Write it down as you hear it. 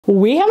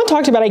We haven't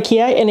talked about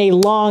IKEA in a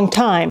long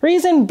time.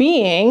 Reason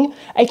being,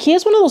 IKEA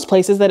is one of those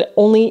places that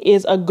only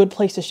is a good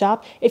place to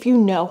shop if you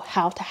know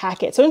how to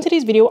hack it. So in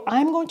today's video,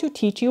 I'm going to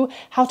teach you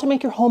how to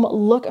make your home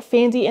look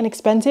fancy and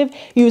expensive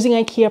using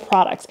IKEA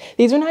products.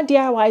 These are not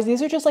DIYs,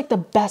 these are just like the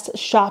best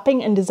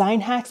shopping and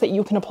design hacks that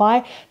you can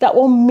apply that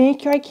will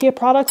make your IKEA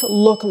products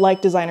look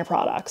like designer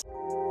products.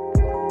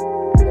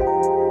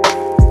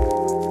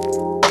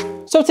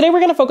 So today we're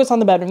going to focus on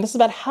the bedroom. This is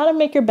about how to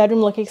make your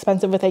bedroom look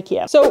expensive with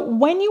IKEA. So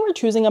when you are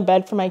choosing a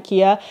bed from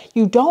IKEA,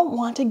 you don't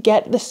want to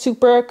get the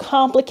super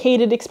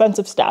complicated,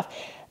 expensive stuff.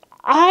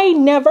 I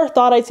never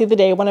thought I'd see the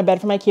day when a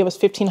bed from IKEA was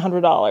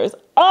 $1,500.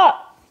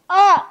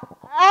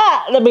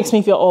 That makes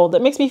me feel old.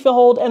 That makes me feel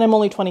old, and I'm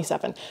only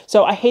 27.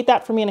 So I hate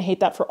that for me, and I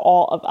hate that for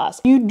all of us.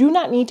 You do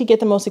not need to get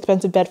the most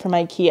expensive bed from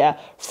IKEA.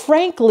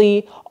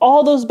 Frankly,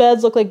 all those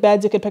beds look like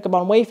beds you could pick up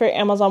on Wayfair,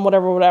 Amazon,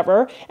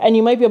 whatever, and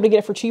you might be able to get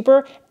it for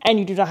cheaper, and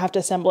you do not have to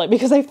assemble it.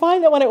 Because I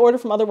find that when I order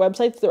from other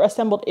websites, they're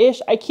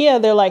assembled-ish.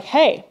 IKEA, they're like,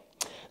 hey,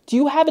 do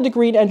you have a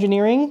degree in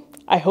engineering?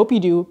 I hope you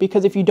do,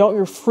 because if you don't,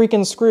 you're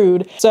freaking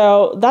screwed.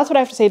 So that's what I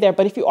have to say there.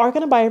 But if you are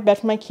going to buy a bed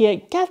from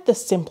IKEA, get the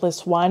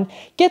simplest one.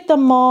 Get the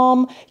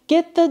Mom,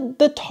 get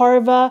the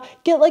Tarva,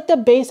 get like the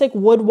basic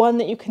wood one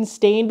that you can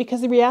stain,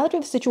 because the reality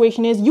of the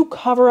situation is you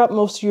cover up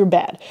most of your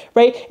bed,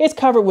 right? It's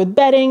covered with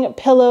bedding,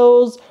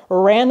 pillows,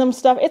 random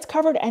stuff. It's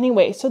covered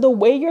anyway. So the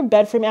way your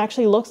bed frame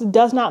actually looks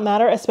does not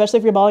matter, especially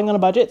if you're balling on a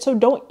budget. So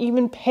don't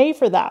even pay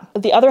for that.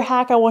 The other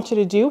hack I want you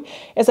to do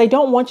is I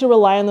don't want you to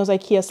rely on those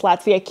IKEA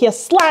slats. The IKEA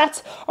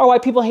slats are why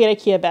people hate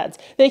IKEA beds.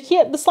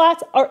 The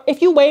slats are,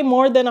 if you weigh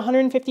more than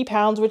 150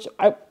 pounds, which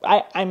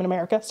I'm in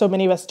America, so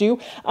many of us do,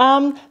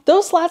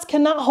 those slats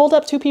cannot hold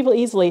up two people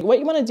easily. What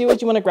you want to do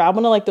is you want to grab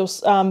one of like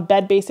those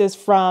bed bases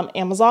from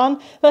Amazon.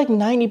 They're like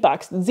 90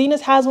 bucks.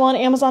 Zenith has one,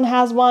 Amazon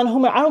has one,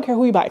 I don't care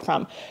who you buy it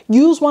from.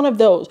 Use one of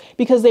those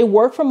because they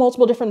work for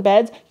multiple different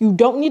beds. You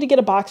don't need to get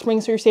a box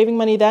spring, so you're saving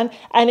money then,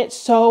 and it's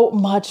so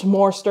much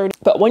more sturdy.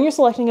 But when you're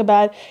selecting a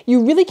bed,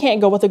 you really can't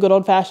go with a good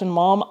old-fashioned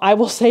Mom. I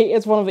will say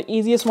it's one of the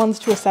easiest ones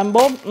to assemble.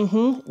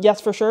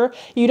 Yes, for sure.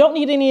 You don't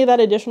need any of that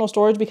additional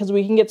storage because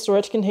we can get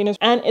storage containers,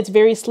 and it's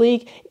very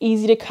sleek,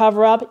 easy to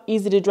cover up,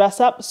 easy to dress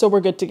up, so we're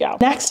good to go.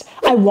 Next,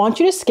 I want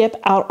you to skip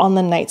out on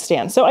the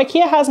nightstand. So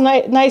IKEA has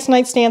nice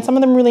nightstands, some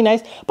of them really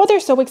nice, but they're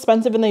so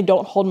expensive and they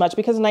don't hold much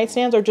because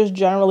nightstands are just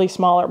generally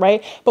smaller,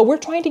 right? But we're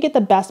trying to get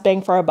the best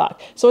bang for our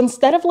buck. So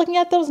instead of looking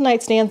at those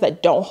nightstands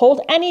that don't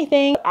hold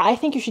anything, I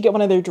think you should get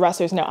one of their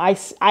dressers. Now,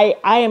 I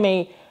am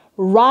a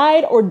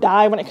ride or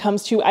die when it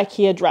comes to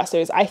IKEA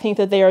dressers. I think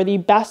that they are the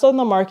best on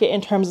the market in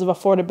terms of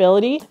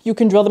affordability. You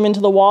can drill them into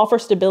the wall for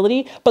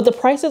stability, but the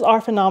prices are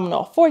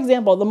phenomenal. For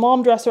example, the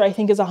Mom dresser I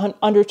think is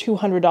under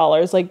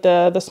 $200, like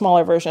the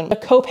smaller version. The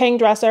Cope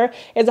dresser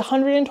is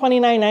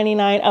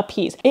 $129.99 a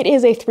piece. It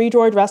is a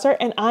 3-drawer dresser,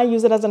 and I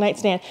use it as a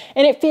nightstand,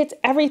 and it fits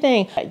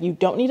everything. You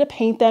don't need to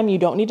paint them, you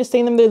don't need to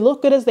stain them. They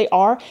look good as they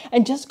are,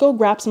 and just go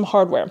grab some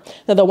hardware.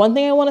 Now, the one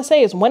thing I want to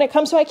say is when it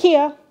comes to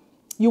IKEA,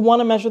 you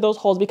want to measure those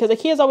holes, because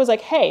IKEA is always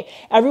like, hey,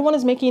 everyone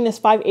is making this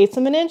 5/8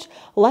 of an inch.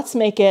 Let's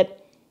make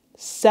it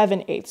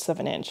 7/8 of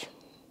an inch.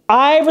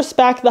 I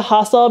respect the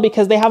hustle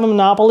because they have a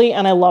monopoly,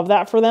 and I love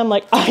that for them.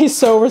 Like, I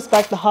so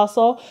respect the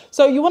hustle.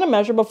 So you want to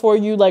measure before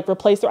you like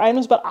replace their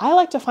items, but I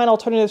like to find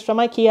alternatives from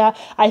IKEA.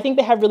 I think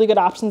they have really good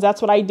options.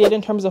 That's what I did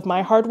in terms of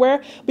my hardware.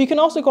 But you can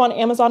also go on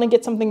Amazon and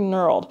get something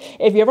knurled.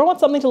 If you ever want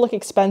something to look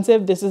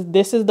expensive, this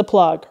is the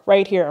plug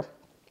right here.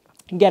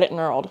 Get it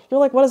knurled. You're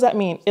like, what does that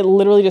mean? It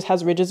literally just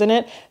has ridges in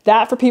it.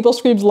 That for people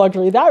screams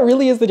luxury. That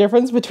really is the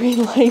difference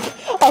between like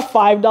a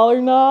 $5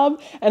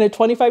 knob and a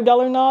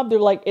 $25 knob. They're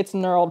like, it's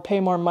knurled, pay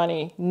more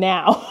money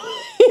now.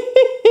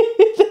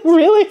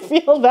 Really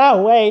feel that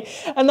way,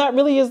 and that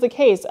really is the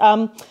case.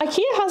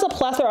 IKEA has a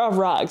plethora of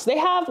rugs. They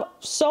have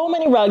so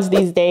many rugs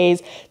these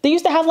days. They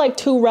used to have like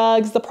 2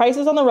 rugs. The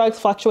prices on the rugs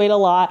fluctuate a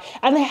lot,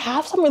 and they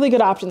have some really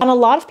good options. And a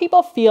lot of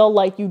people feel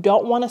like you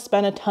don't want to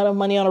spend a ton of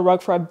money on a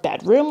rug for a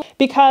bedroom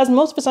because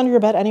most of it's under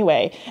your bed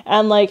anyway,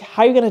 and like,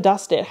 how are you going to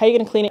dust it? How are you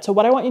going to clean it? So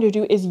what I want you to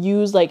do is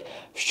use like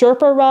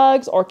Sherpa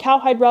rugs or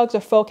cowhide rugs or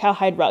faux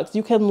cowhide rugs.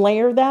 You can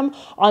layer them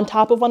on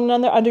top of one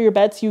another under your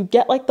bed, so you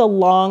get like the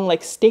long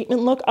like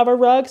statement look of a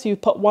rug. So you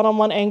put one on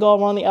one angle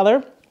and one on the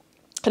other,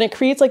 and it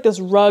creates like this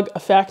rug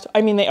effect.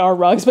 I mean, they are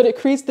rugs, but it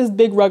creates this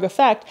big rug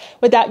effect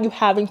without you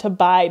having to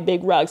buy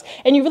big rugs.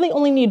 And you really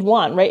only need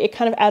one, right? It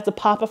kind of adds a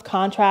pop of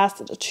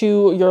contrast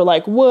to your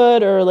like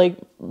wood or like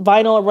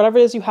vinyl or whatever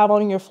it is you have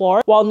on your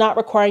floor, while not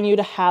requiring you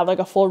to have like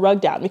a full rug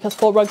down, because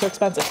full rugs are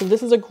expensive. So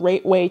this is a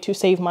great way to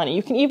save money.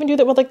 You can even do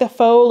that with like the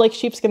faux like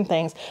sheepskin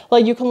things.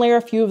 Like, you can layer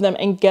a few of them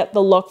and get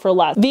the look for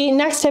less. The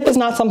next tip is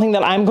not something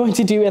that I'm going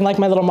to do in like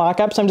my little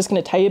mock-up, so I'm just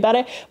going to tell you about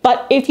it.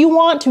 But if you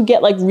want to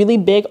get like really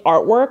big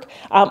artwork,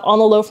 On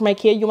the low from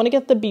IKEA, you want to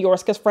get the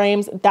Bjorska's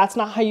frames. That's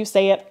not how you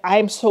say it.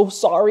 I'm so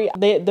sorry.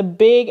 The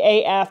big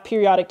AF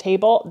periodic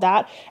table,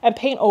 that, and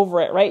paint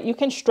over it, right? You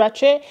can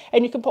stretch it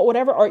and you can put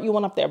whatever art you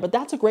want up there, but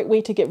that's a great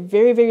way to get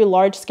very, very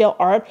large scale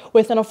art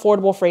with an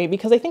affordable frame,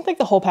 because I think like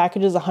the whole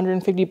package is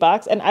 150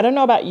 bucks. And I don't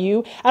know about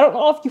you. I don't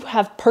know if you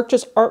have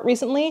purchased art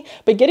recently,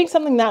 but getting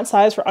something that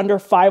size for under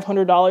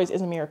 $500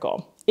 is a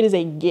miracle. It is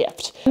a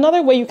gift.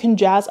 Another way you can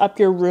jazz up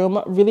your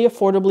room really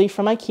affordably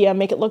from IKEA,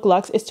 make it look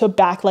luxe, is to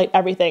backlight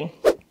everything.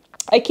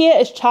 IKEA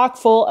is chock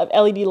full of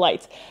LED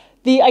lights.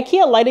 The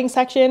IKEA lighting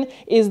section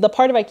is the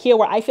part of IKEA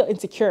where I feel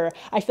insecure.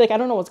 I feel like I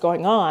don't know what's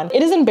going on.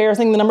 It is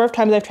embarrassing the number of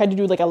times I've tried to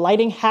do like a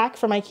lighting hack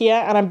from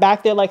IKEA, and I'm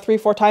back there like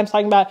 3-4 times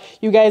talking about,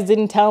 you guys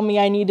didn't tell me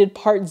I needed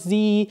part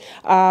Z.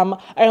 I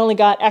only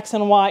got X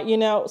and Y, you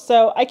know?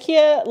 So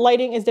IKEA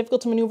lighting is difficult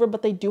to maneuver,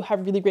 but they do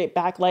have really great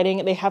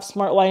backlighting. They have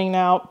smart lighting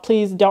now.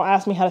 Please don't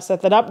ask me how to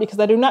set that up because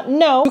I do not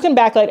know. You can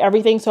backlight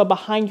everything. So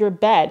behind your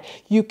bed,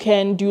 you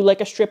can do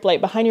like a strip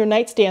light. Behind your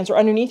nightstands or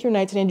underneath your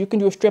nightstand, you can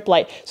do a strip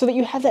light so that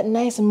you have that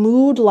nice mood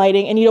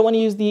lighting, and you don't want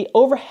to use the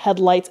overhead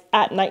lights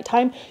at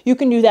nighttime. You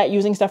can do that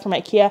using stuff from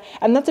IKEA,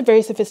 and that's a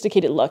very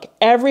sophisticated look.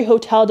 Every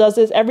hotel does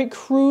this, every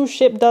cruise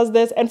ship does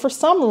this, and for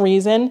some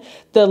reason,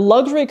 the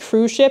luxury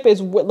cruise ship is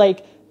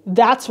like,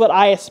 that's what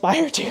I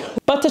aspire to.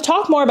 But to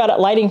talk more about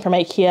lighting from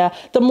IKEA,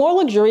 the more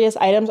luxurious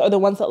items are the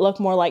ones that look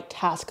more like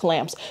task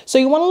lamps. So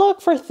you want to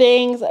look for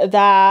things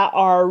that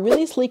are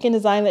really sleek in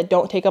design that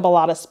don't take up a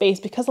lot of space,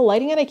 because the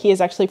lighting at IKEA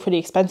is actually pretty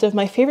expensive.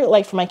 My favorite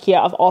light from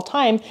IKEA of all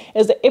time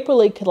is the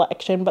Ipperlig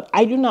collection, but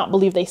I do not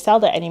believe they sell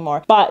that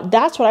anymore. But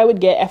that's what I would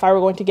get if I were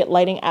going to get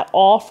lighting at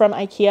all from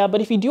IKEA.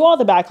 But if you do all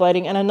the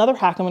backlighting, and another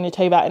hack I'm going to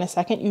tell you about in a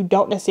second, you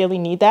don't necessarily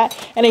need that.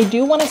 And I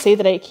do want to say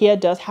that IKEA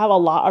does have a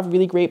lot of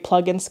really great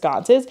plug-in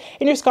sconces.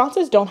 And your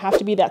sconces don't have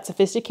to be that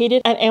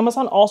sophisticated. And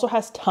Amazon also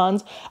has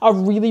tons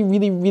of really,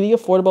 really, really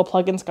affordable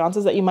plug-in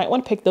sconces that you might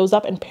want to pick those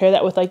up and pair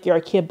that with like your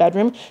IKEA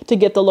bedroom to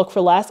get the look for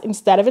less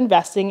instead of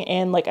investing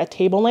in like a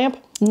table lamp.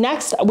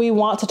 Next, we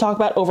want to talk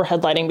about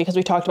overhead lighting, because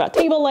we talked about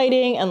table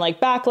lighting and like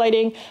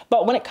backlighting.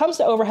 But when it comes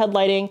to overhead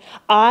lighting,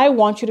 I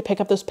want you to pick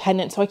up those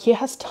pendants. So IKEA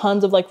has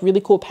tons of like really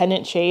cool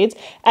pendant shades,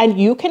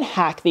 and you can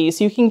hack these.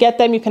 You can get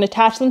them, you can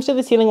attach them to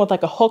the ceiling with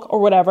like a hook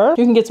or whatever.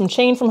 You can get some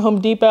chain from Home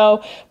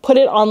Depot, put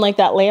it on like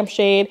that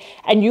lampshade,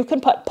 and you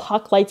can put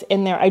puck lights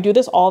in there. I do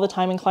this all the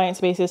time in client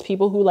spaces,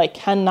 people who like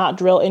cannot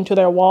drill into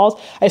their walls.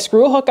 I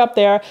screw a hook up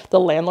there. The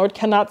landlord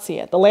cannot see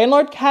it. The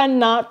landlord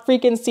cannot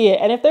freaking see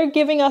it. And if they're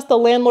giving us the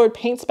landlord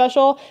paint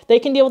special, they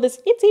can deal with this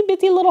itsy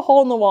bitsy little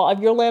hole in the wall. If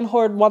your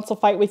landlord wants to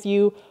fight with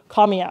you,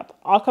 call me up.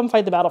 I'll come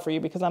fight the battle for you,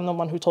 because I'm the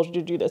one who told you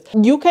to do this.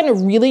 You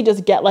can really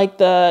just get like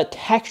the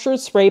textured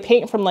spray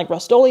paint from like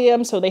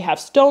Rust-Oleum. So they have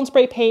stone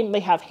spray paint, they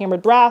have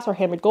hammered brass or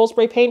hammered gold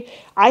spray paint.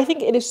 I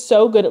think it is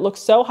so good. It looks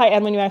so high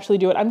end when you actually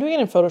do it. I'm doing it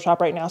in Photoshop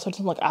right now, so it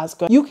doesn't look as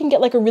good. You can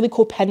get like a really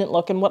cool pendant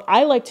look. And what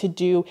I like to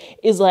do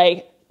is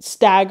like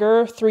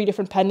stagger 3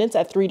 different pendants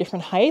at 3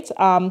 different heights.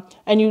 And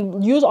you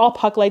use all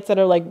puck lights that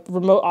are like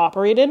remote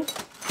operated.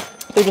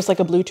 They're just like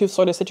a Bluetooth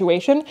sort of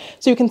situation.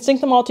 So you can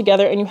sync them all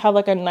together and you have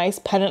like a nice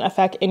pendant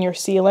effect in your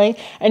ceiling,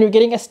 and you're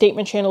getting a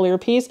statement chandelier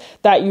piece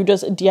that you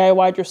just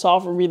DIY'd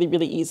yourself really,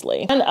 really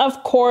easily. And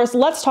of course,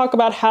 let's talk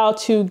about how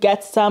to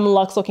get some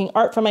luxe looking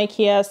art from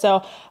IKEA.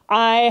 So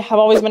I have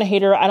always been a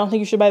hater. I don't think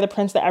you should buy the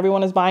prints that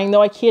everyone is buying,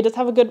 though IKEA does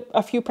have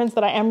a few prints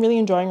that I am really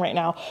enjoying right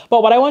now.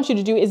 But what I want you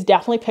to do is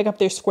definitely pick up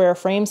their square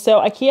frames. So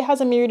IKEA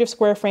has a myriad of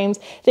square frames.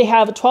 They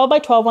have 12 by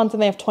 12 ones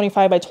and they have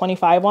 25 by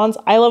 25 ones.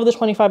 I love the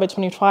 25 by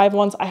 25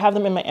 ones. I have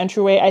them in my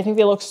entryway. I think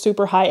they look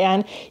super high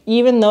end.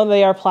 Even though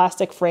they are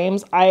plastic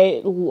frames,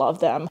 I love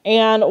them.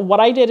 And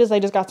what I did is I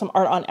just got some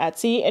art on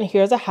Etsy, and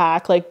here's a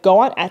hack. Like, go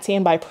on Etsy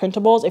and buy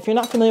printables. If you're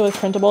not familiar with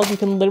printables, you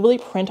can literally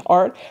print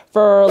art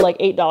for like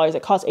 $8.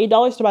 It costs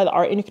 $8 to buy the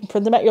art, and you can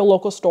print them at your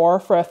local store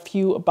for a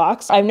few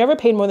bucks. I've never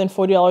paid more than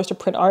 $40 to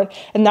print art,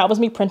 and that was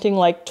me printing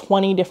like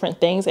 20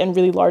 different things in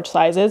really large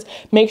sizes.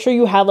 Make sure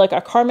you have like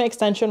a Karma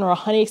extension or a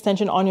Honey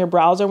extension on your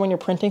browser when you're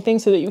printing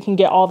things so that you can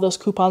get all of those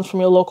coupons from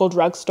your local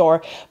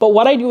drugstore. But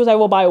what I do is I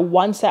will buy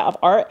one set of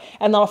art,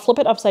 and then I'll flip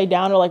it upside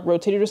down or like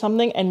rotate it or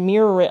something and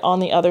mirror it on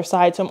the other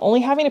side. So I'm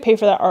only having to pay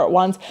for that art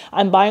once.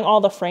 I'm buying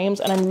all the frames,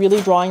 and I'm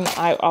really drawing the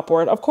eye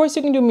upward. Of course,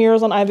 you can do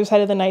mirrors on either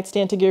side of the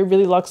nightstand to get a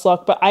really luxe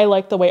look, but I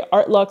like the way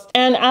art looks.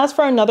 And as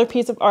for another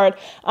piece of art,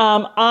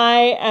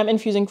 I am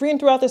infusing green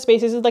throughout the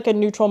space. This is like a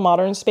neutral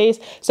modern space.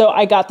 So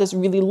I got this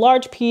really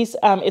large piece.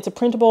 It's a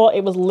printable.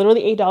 It was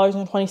literally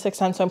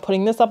 $8.26. So I'm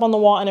putting this up on the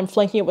wall, and I'm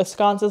flanking it with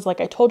sconces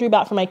like I told you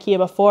about from IKEA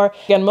before.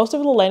 Again, most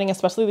of the lighting,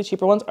 especially the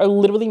cheaper ones, are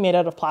literally made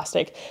out of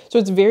plastic. So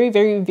it's very,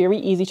 very, very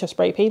easy to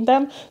spray paint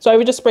them. So I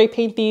would just spray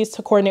paint these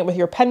to coordinate with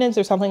your pendants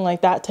or something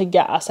like that to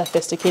get a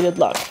sophisticated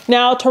look.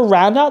 Now, to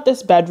round out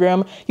this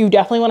bedroom, you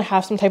definitely want to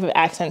have some type of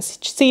accent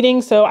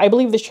seating. So I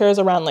believe this chair is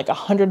around like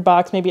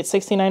 $100, maybe it's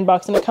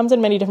 $69, and it comes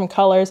in many different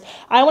colors.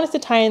 I wanted to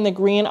tie in the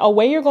green. A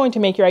way you're going to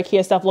make your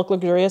IKEA stuff look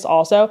luxurious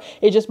also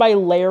is just by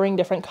layering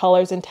different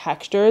colors and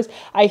textures.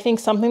 I think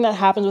something that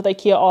happens with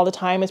IKEA all the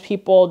time is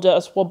people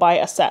just will buy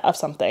a set of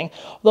something.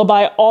 They'll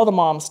buy all the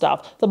mom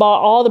stuff. They'll buy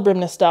all the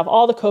Brimness stuff,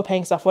 all the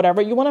Copain stuff,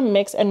 whatever. You want to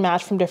mix and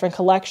match from different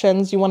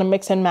collections. You want to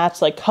mix and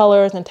match like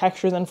colors and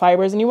textures and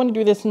fibers. And you want to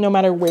do this no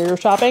matter where you're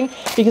shopping,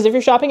 because if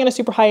you're shopping in a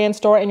super high-end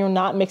store and you're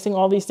not mixing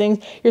all these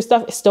things, your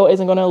stuff still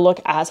isn't going to look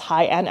as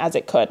high-end as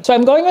it could. So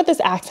I'm going with this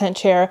accent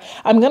chair.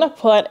 I'm going to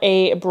put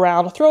a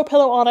brown throw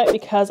pillow on it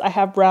because I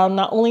have brown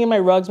not only in my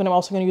rugs, but I'm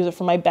also going to use it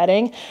for my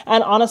bedding.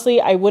 And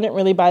honestly, I wouldn't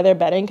really buy their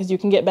bedding because you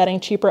can get bedding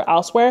cheaper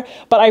elsewhere,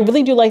 but I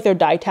really do like their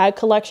dye tag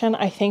collection.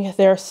 I think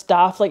their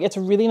stuff, like, it's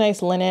really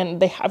nice linen.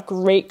 They have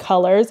great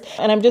colors,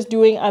 and I'm just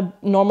doing a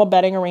normal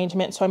bedding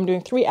arrangement. So I'm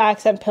doing 3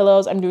 accent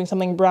pillows. I'm doing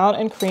something brown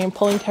and cream,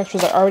 pulling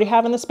textures I already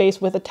have in the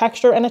space with a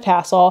texture and a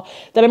tassel.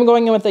 Then I'm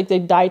going in with like the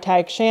dye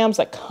tag shams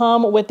that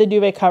come with the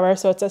duvet cover,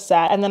 so it's a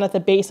set. And then at the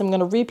base, I'm going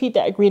to repeat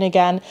that green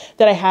again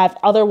that I have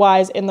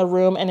otherwise in the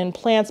room and in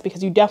plants,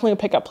 because you definitely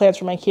pick up plants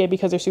from IKEA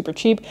because they're super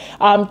cheap,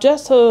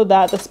 just so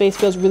that the space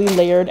feels really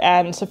layered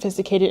and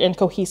sophisticated and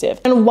cohesive.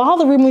 And while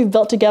the room we've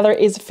built together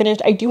is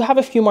finished, I do have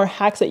a few more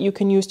hacks that you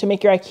can use to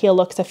make your IKEA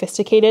look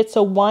sophisticated.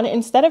 So one,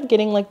 instead of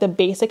getting like the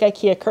basic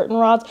IKEA curtain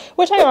rods,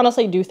 which I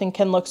honestly do think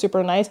can look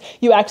super nice,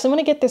 you actually want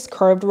to get this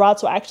curved rod.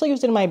 So I actually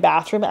used it in my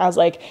bathroom as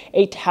like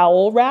a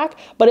towel rack,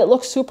 but it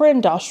looks super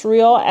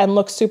industrial and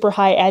looks super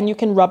high end. You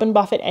can rub and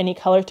buff it any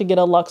color to get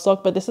a luxe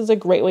look, but this is a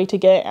great way to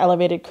get an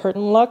elevated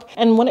curtain look.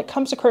 And when it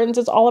comes to curtains,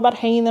 it's all about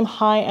hanging them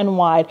high and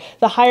wide.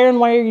 The higher and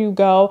wider you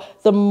go,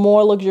 the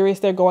more luxurious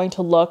they're going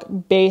to look.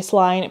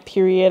 Baseline,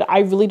 period. I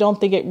really don't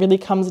think it really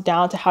comes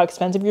down to how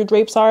expensive your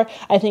drapes are.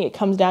 I think it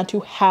comes down to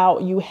how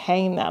you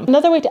hang them.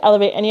 Another way to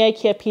elevate any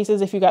IKEA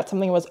pieces, if you got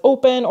something that was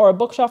open or a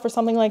bookshelf or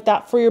something like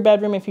that for your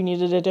bedroom, if you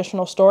needed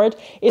additional storage,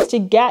 is to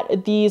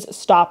get these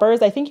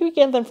stoppers. I think you can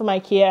get them from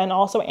IKEA and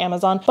also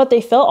Amazon, but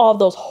they fill all of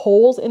those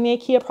holes in the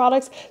IKEA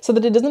products so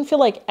that it doesn't feel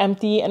like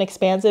empty and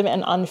expansive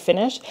and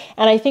unfinished.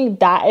 And I think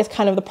that is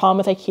kind of the problem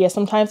with IKEA.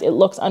 Sometimes it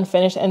looks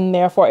unfinished and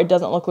therefore it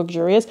doesn't look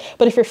luxurious.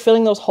 But if you're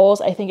filling those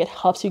holes, I think it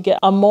helps you get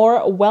a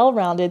more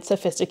well-rounded,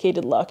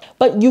 sophisticated look.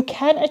 But you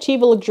can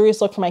achieve a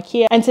luxurious look from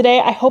IKEA. And today,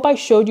 I hope I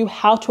showed you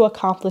how to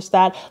accomplish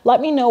that.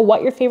 Let me know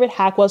what your favorite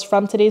hack was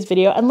from today's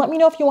video, and let me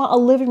know if you want a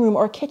living room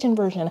or kitchen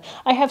version.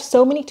 I have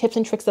so many tips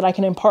and tricks that I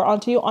can impart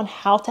onto you on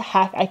how to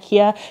hack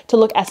IKEA to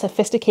look as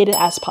sophisticated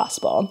as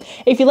possible.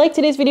 If you liked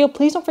today's video,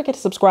 please don't forget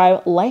to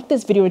subscribe, like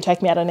this video, and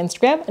check me out on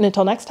Instagram. And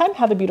until next time,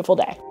 have a beautiful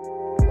day.